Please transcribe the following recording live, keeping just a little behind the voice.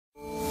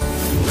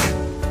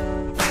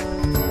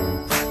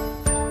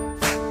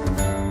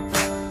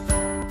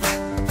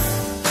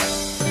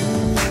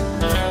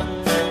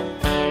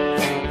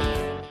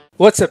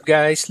What's up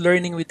guys,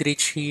 Learning with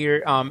Rich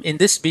here. In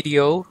this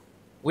video,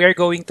 we are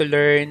going to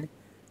learn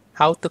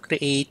how to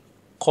create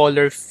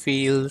color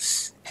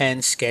fills and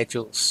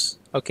schedules.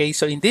 Okay,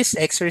 so in this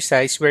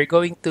exercise, we're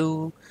going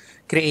to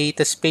create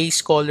a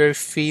space color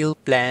fill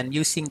plan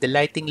using the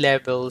lighting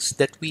levels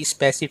that we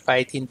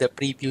specified in the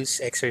previous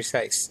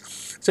exercise.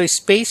 So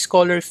space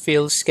color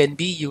fills can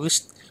be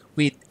used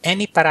with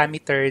any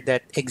parameter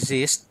that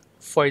exists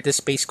for the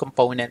space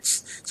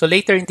components. So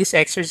later in this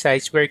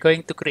exercise, we're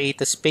going to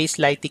create a space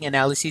lighting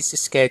analysis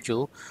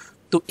schedule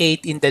to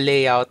aid in the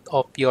layout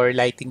of your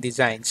lighting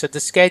design. So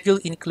the schedule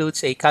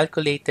includes a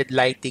calculated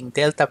lighting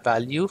delta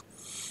value,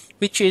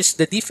 which is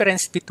the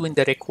difference between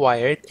the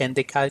required and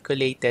the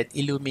calculated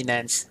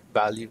illuminance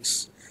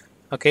values.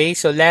 Okay,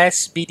 so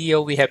last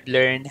video we have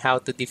learned how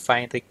to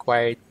define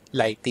required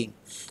lighting.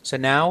 So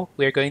now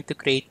we're going to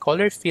create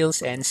color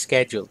fills and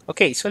schedule.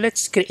 Okay, so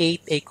let's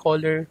create a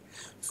color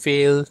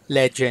fill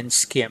legend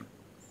scheme.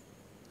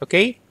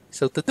 Okay,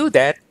 so to do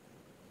that,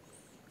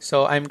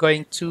 so I'm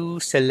going to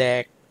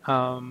select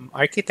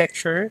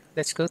architecture.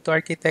 Let's go to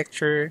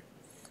architecture,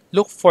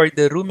 look for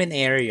the room and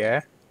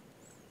area,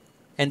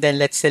 and then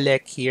let's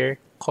select here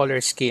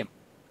color scheme.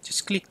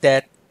 Just click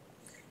that,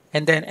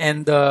 and then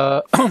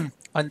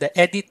on the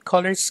edit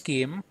color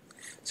scheme,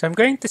 so I'm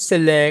going to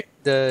select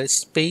the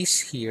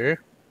space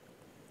here.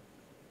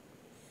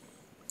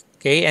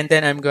 Okay, and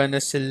then I'm going to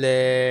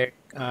select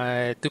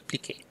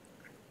duplicate.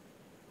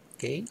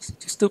 Okay, so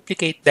just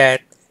duplicate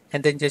that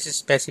and then just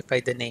specify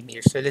the name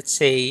here. So let's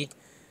say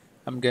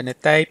I'm going to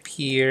type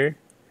here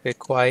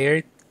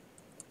required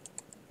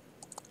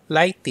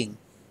lighting.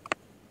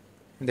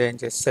 And then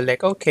just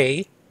select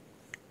OK.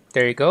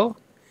 There you go.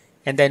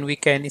 And then we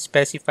can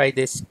specify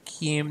the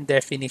scheme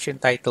definition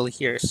title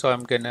here. So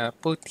I'm going to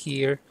put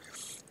here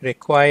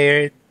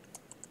required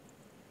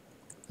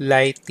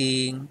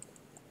lighting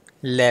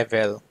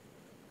level.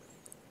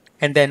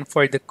 And then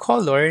for the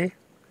color,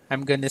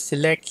 I'm going to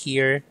select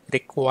here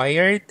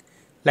required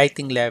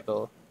lighting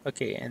level.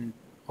 Okay, and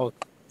oh,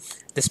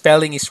 the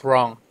spelling is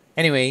wrong.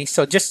 Anyway,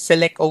 so just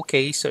select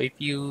OK. So if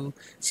you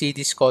see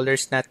this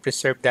colors not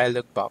preserved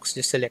dialog box,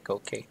 just select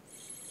OK.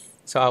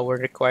 So our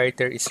required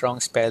there is wrong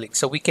spelling.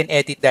 So we can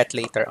edit that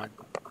later on.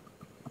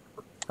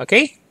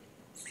 Okay?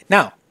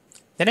 Now,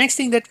 the next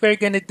thing that we're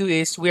going to do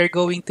is we're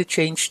going to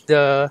change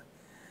the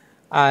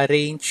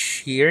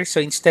range here. So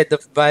instead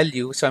of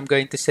value, so I'm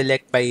going to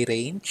select by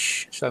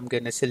range. So I'm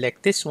going to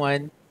select this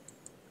one.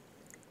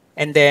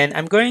 And then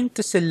I'm going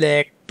to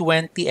select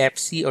 20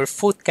 FC or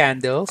foot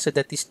candle. So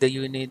that is the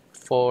unit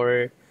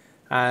for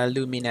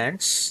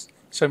luminance.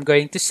 So I'm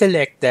going to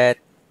select that.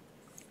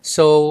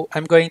 So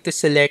I'm going to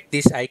select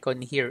this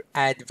icon here,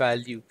 add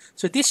value.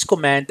 So this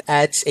command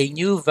adds a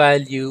new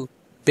value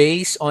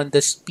based on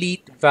the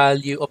split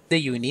value of the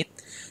unit.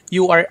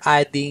 You are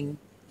adding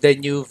the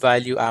new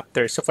value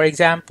after. So for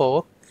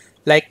example,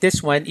 like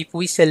this one, if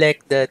we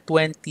select the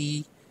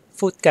 20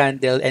 foot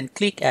candle and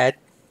click add,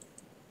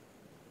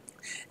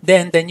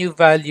 then the new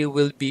value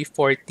will be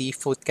 40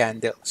 foot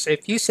candle. So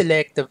if you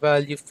select the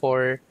value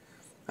for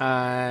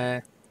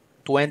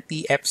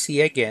 20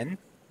 FC again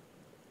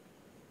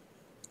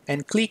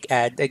and click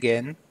add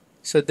again,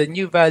 so the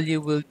new value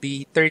will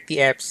be 30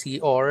 FC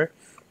or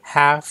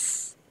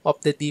half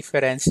of the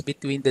difference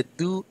between the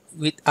two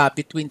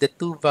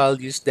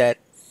values that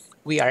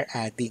we are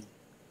adding.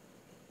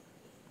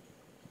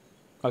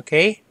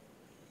 Okay?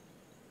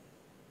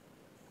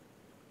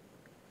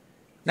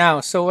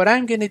 Now, so what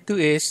I'm going to do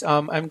is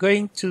I'm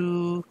going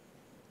to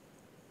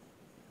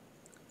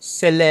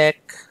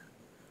select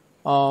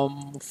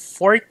 40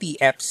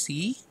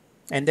 FC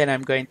and then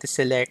I'm going to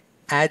select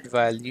add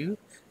value.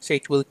 So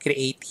it will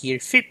create here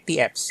 50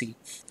 FC.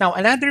 Now,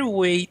 another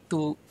way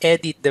to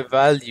edit the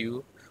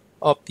value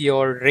of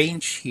your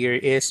range here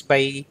is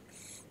by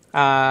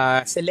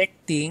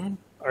selecting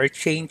or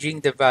changing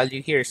the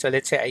value here. So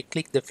let's say I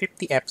click the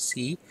 50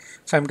 FC.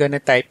 So I'm going to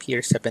type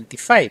here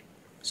 75.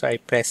 So I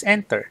press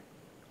enter.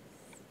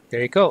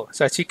 There you go.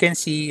 So as you can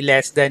see,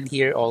 less than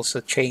here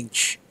also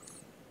change.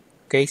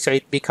 Okay, so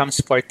it becomes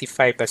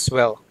 45 as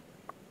well.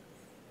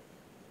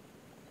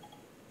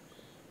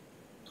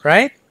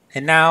 Right?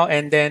 And now,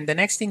 and then the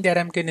next thing that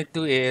I'm going to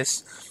do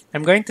is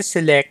I'm going to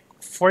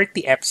select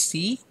 40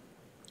 FC.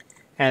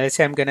 And let's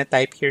say I'm going to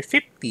type here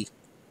 50.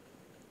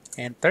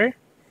 Enter.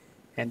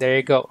 And there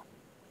you go.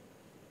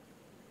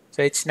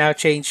 So it's now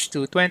changed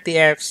to 20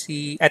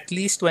 FC, at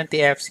least 20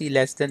 FC,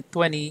 less than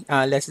 20,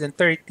 less than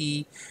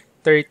 30,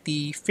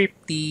 30,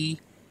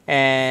 50,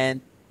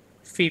 and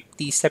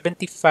 50,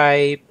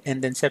 75,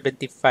 and then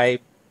 75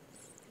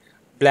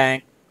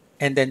 blank.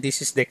 And then this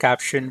is the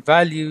caption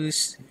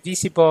values,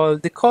 visible,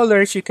 the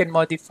colors you can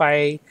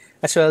modify,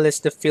 as well as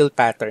the fill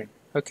pattern.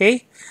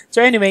 Okay?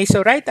 So anyway,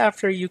 so right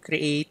after you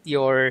create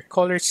your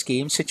color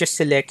scheme, so just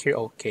select here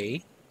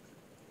OK.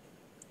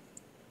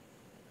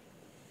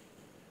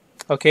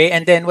 Okay,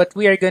 and then what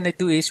we are going to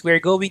do is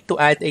we're going to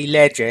add a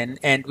legend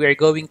and we're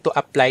going to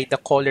apply the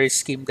color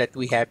scheme that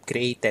we have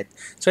created.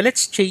 So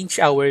let's change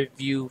our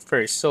view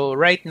first. So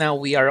right now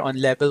we are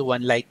on level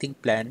 1 lighting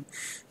plan.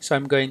 So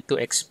I'm going to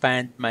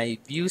expand my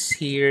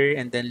views here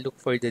and then look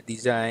for the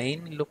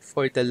design, look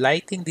for the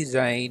lighting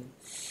design.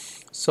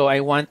 So I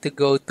want to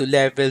go to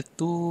level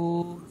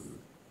 2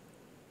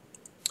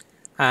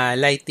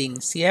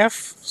 lighting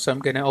CF. So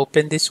I'm going to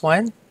open this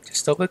one,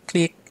 just double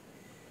click.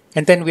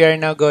 And then we are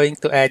now going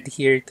to add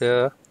here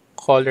the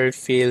color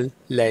fill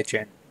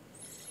legend.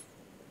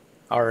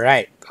 All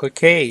right.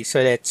 Okay.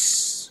 So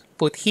let's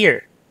put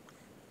here.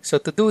 So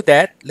to do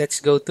that, let's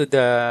go to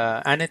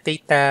the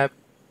annotate tab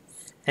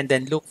and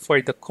then look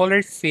for the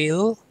color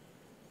fill.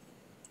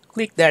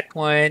 Click that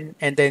one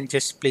and then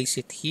just place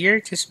it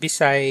here just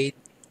beside.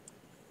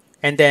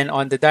 And then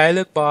on the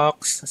dialog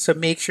box, so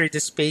make sure the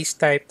space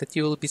type that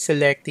you will be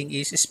selecting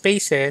is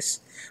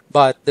spaces,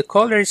 but the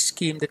color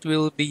scheme that we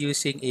will be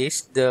using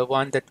is the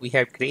one that we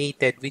have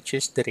created, which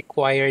is the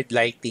required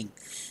lighting.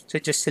 So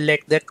just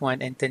select that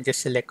one and then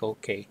just select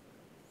OK.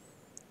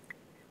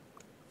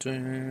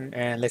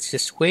 And let's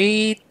just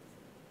wait.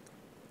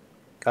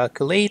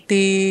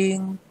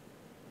 Calculating.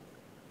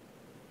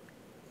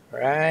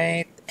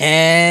 Right.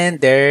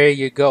 And there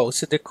you go.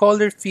 So the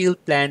color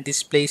field plan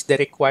displays the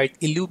required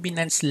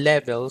illuminance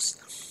levels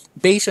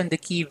based on the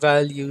key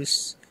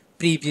values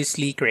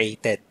previously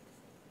created.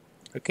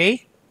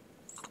 Okay.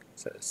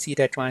 So see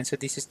that one. So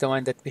this is the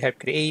one that we have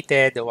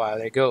created a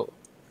while ago.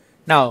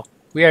 Now,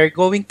 we are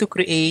going to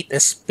create a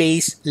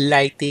space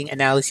lighting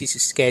analysis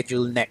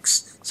schedule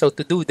next. So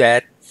to do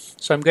that,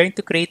 so I'm going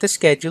to create a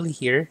schedule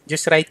here.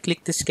 Just right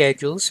click the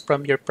schedules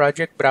from your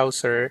project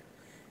browser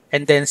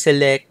and then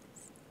select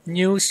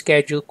new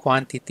schedule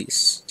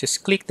quantities.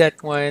 Just click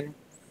that one.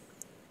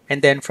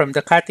 And then from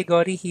the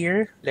category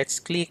here, let's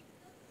click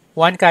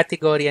one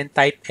category and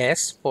type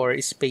S for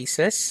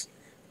spaces.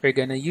 We're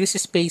going to use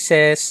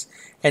spaces.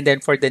 And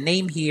then for the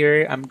name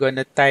here, I'm going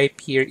to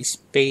type here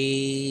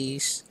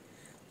space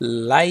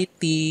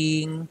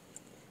lighting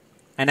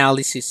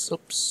analysis.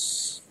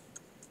 Oops.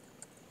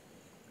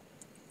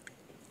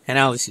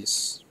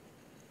 Analysis.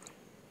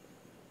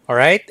 All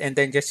right. And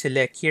then just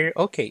select here.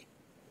 Okay.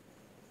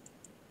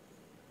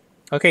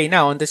 Okay,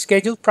 now on the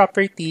schedule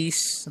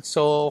properties,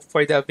 so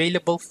for the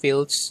available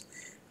fields,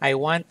 I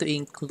want to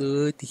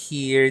include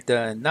here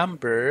the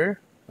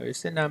number.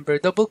 Where's the number?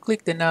 Double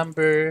click the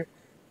number,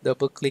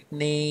 double click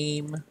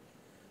name.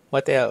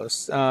 What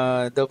else?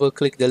 Double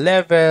click the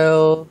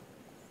level.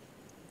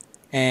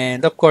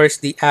 And of course,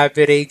 the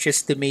average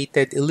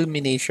estimated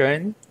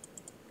illumination.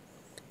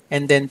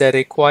 And then the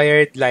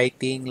required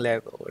lighting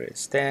level. Where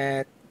is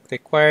that?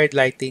 Required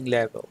lighting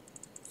level.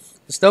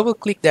 Just double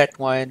click that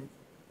one.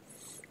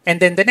 And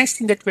then the next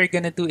thing that we're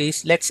going to do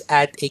is let's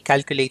add a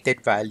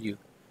calculated value.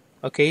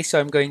 Okay, so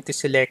I'm going to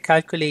select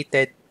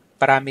calculated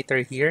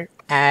parameter here,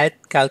 add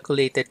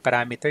calculated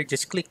parameter,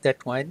 just click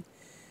that one.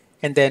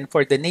 And then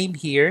for the name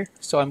here,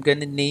 so I'm going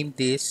to name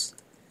this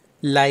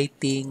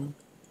lighting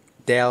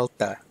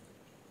delta.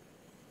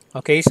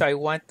 Okay, so I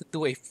want to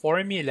do a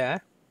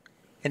formula.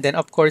 And then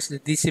of course the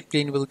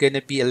discipline will going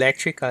to be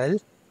electrical.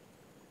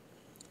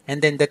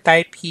 And then the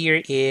type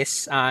here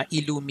is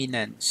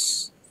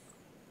illuminance.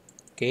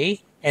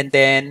 Okay, and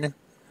then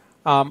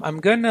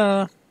I'm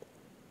gonna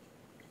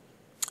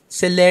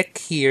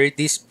select here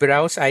this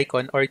browse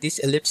icon or this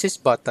ellipsis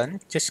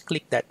button. Just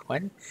click that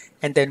one.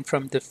 And then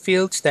from the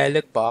fields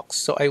dialog box,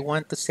 so I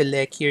want to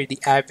select here the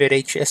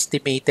average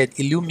estimated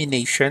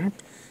illumination.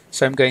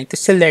 So I'm going to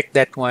select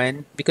that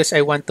one because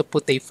I want to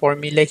put a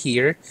formula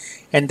here.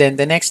 And then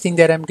the next thing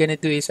that I'm going to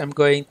do is I'm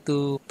going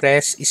to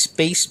press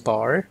space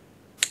bar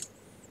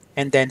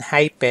and then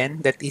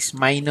hyphen, that is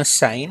minus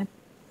sign.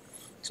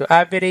 So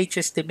average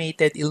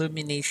estimated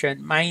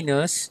illumination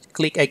minus,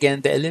 click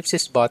again the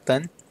ellipsis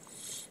button,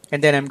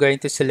 and then I'm going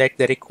to select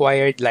the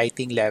required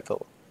lighting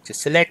level.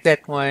 Just select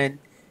that one,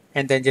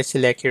 and then just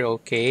select your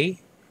OK,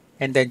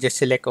 and then just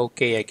select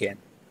OK again.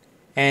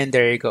 And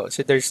there you go.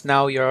 So there's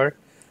now your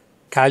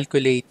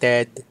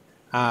calculated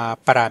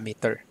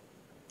parameter.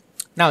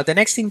 Now, the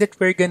next thing that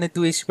we're going to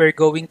do is we're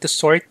going to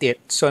sort it.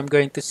 So I'm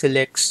going to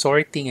select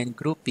sorting and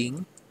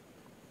grouping.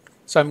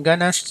 So I'm going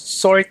to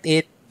sort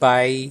it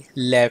by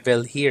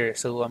level here.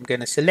 So I'm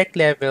going to select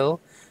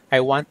level. I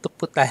want to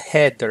put a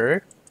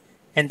header.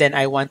 And then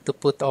I want to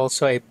put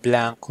also a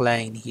blank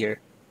line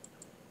here.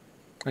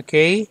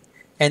 Okay.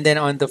 And then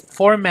on the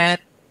formatting,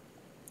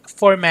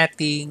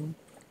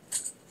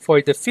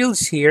 for the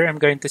fields here, I'm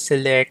going to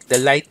select the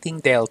lighting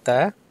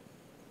delta.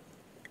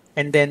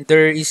 And then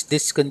there is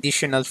this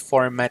conditional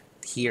format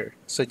here.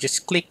 So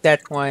just click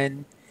that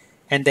one.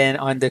 And then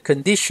on the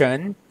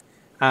condition,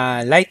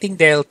 lighting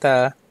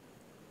delta,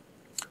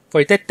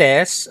 for the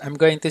test, I'm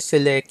going to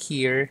select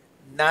here,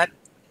 not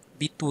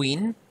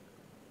between.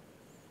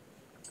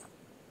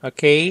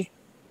 Okay.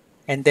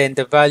 And then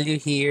the value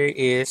here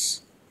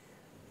is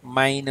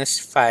minus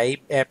 5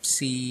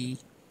 FC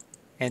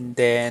and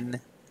then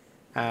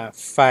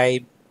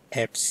 5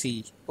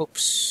 FC.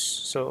 Oops.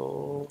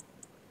 So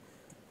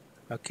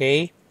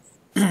Okay,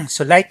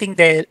 so lighting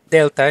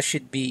delta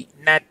should be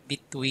not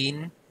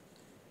between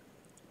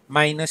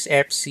minus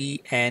FC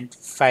and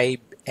 5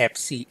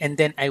 FC. And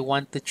then I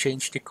want to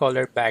change the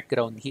color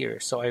background here.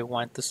 So I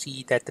want to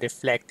see that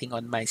reflecting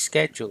on my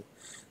schedule.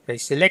 So I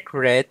select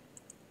red,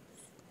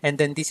 and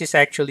then this is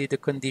actually the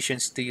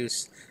conditions to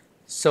use.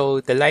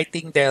 So the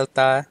lighting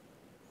delta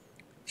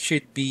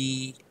should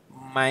be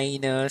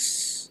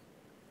minus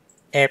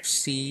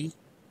FC.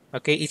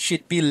 Okay, it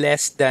should be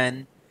less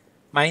than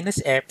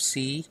minus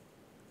FC,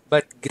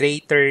 but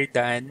greater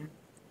than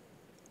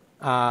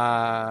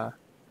 5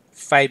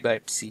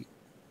 FC.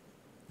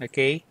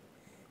 Okay,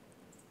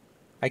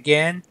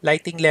 again,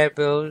 lighting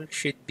level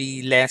should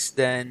be less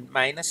than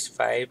minus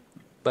 5,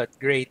 but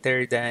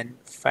greater than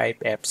 5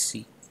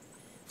 FC.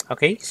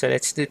 Okay, so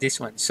let's do this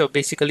one. So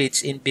basically,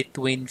 it's in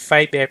between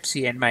 5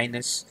 FC and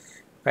minus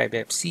 5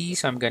 FC.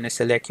 So I'm going to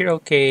select here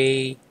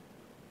OK,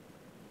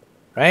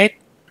 right?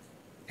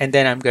 And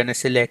then I'm going to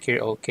select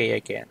here OK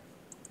again.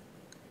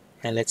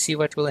 And let's see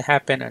what will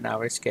happen on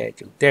our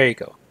schedule. There you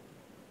go.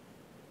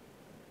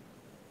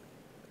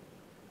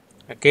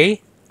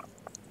 Okay,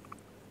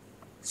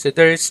 so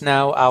there's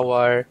now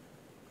our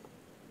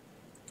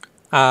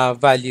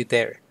value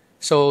there.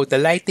 So the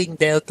lighting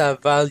delta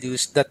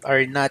values that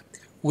are not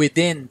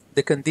within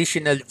the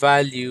conditional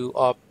value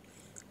of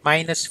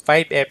minus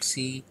 5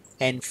 FC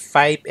and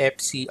 5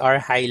 FC are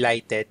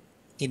highlighted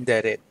in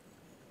the red.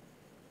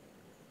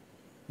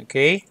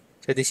 Okay,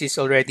 so this is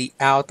already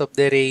out of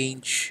the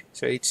range.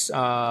 So it's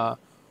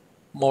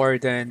more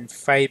than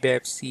 5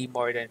 FC,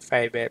 more than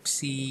 5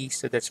 FC.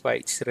 So that's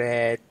why it's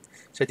red.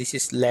 So this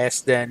is less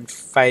than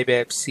 5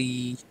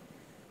 FC,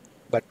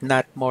 but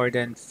not more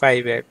than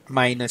 5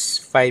 minus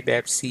 5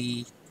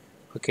 FC.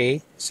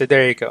 Okay, so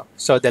there you go.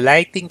 So the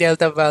lighting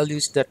delta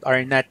values that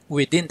are not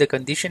within the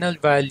conditional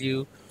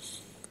value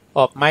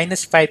of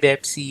minus 5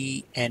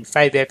 FC and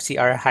 5 FC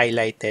are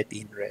highlighted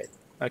in red.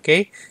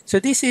 Okay, so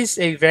this is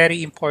a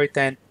very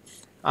important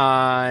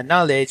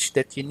knowledge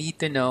that you need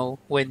to know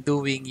when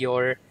doing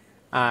your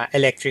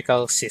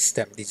electrical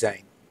system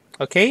design.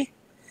 Okay,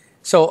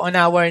 so on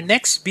our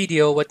next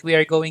video, what we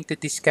are going to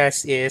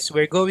discuss is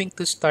we're going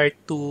to start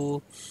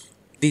to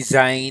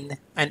design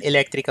an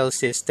electrical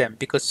system,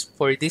 because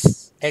for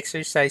this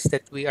exercise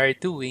that we are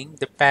doing,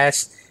 the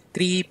past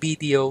 3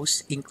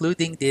 videos,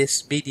 including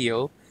this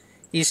video,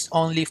 is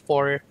only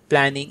for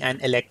planning an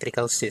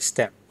electrical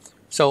system.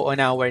 So on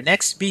our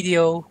next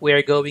video, we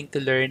are going to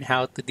learn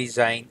how to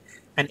design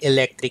an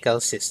electrical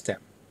system.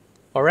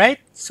 Alright,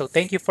 so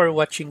thank you for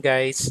watching,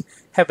 guys.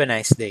 Have a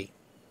nice day.